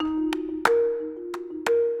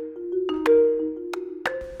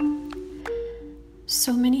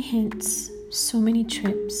So many hints, so many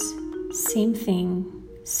trips, same thing,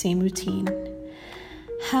 same routine.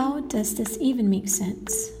 How does this even make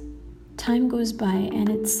sense? Time goes by and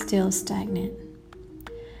it's still stagnant.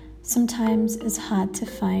 Sometimes it's hard to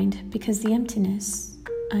find because the emptiness,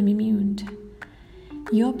 I'm immune.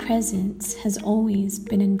 Your presence has always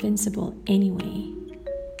been invincible anyway.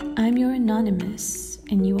 I'm your anonymous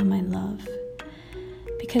and you are my love.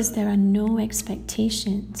 Because there are no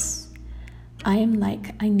expectations. I am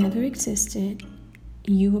like I never existed.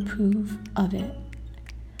 You approve of it.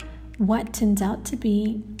 What turns out to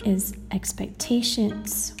be is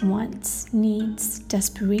expectations, wants, needs,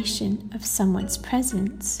 desperation of someone's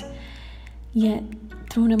presence, yet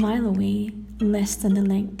thrown a mile away, less than the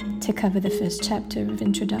length to cover the first chapter of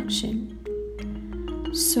introduction.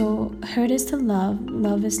 So hurt is to love,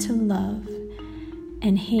 love is to love,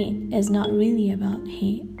 and hate is not really about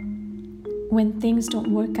hate. When things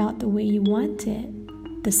don't work out the way you want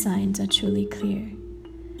it, the signs are truly clear.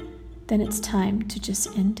 Then it's time to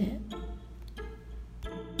just end it.